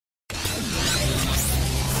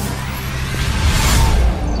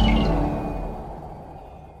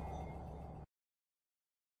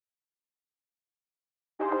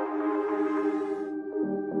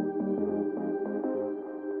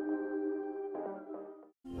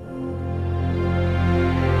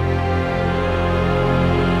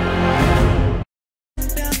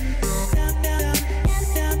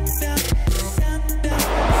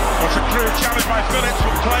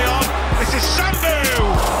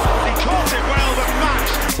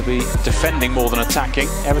to be defending more than attacking.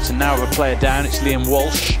 Everton now have a player down, it's Liam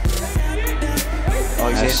Walsh.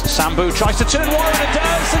 Sambou tries to turn wide and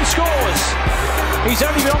does and scores. He's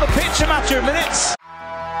only been on the pitch a matter of minutes.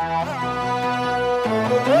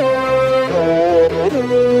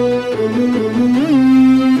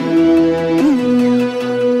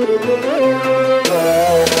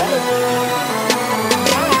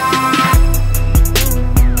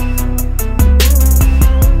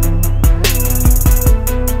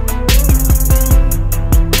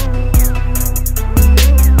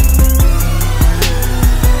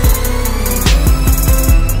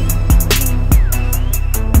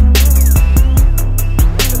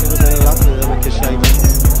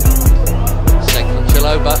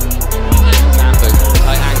 Sambou,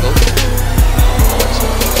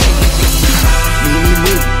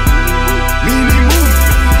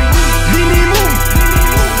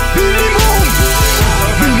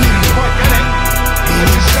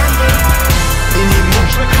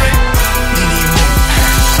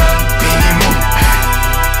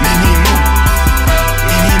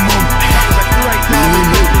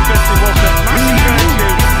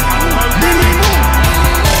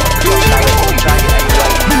 tight angle.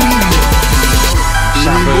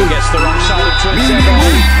 Sambou gets the wrong side of Twins there, goal.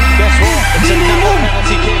 Guess what? It's another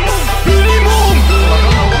penalty kick.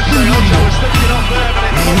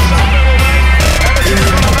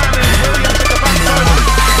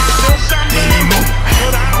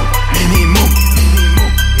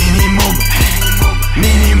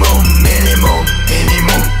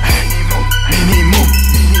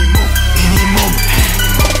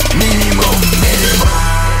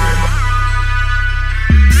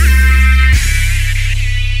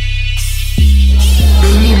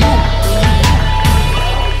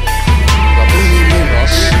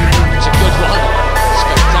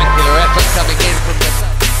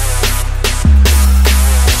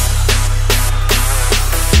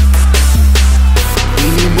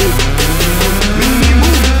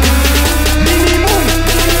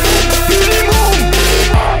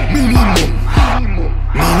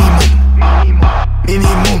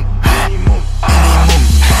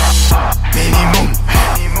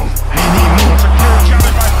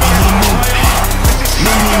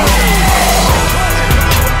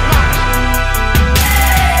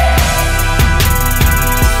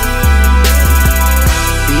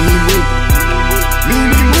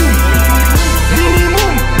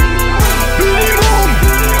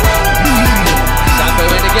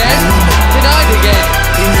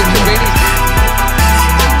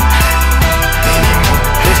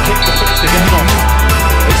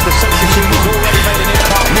 The substitute has already made an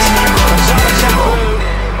impact.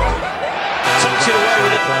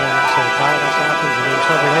 Bassala Sambou takes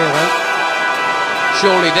it away with it.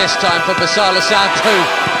 Surely this time for Bassala Sambou.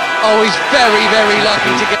 Oh, he's very, very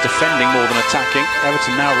lucky to get... Defending more than attacking.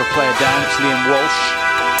 Everton now have a player down, it's Liam Walsh.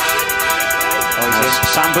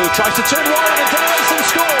 Sambou tries to turn wide and does and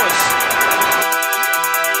scores.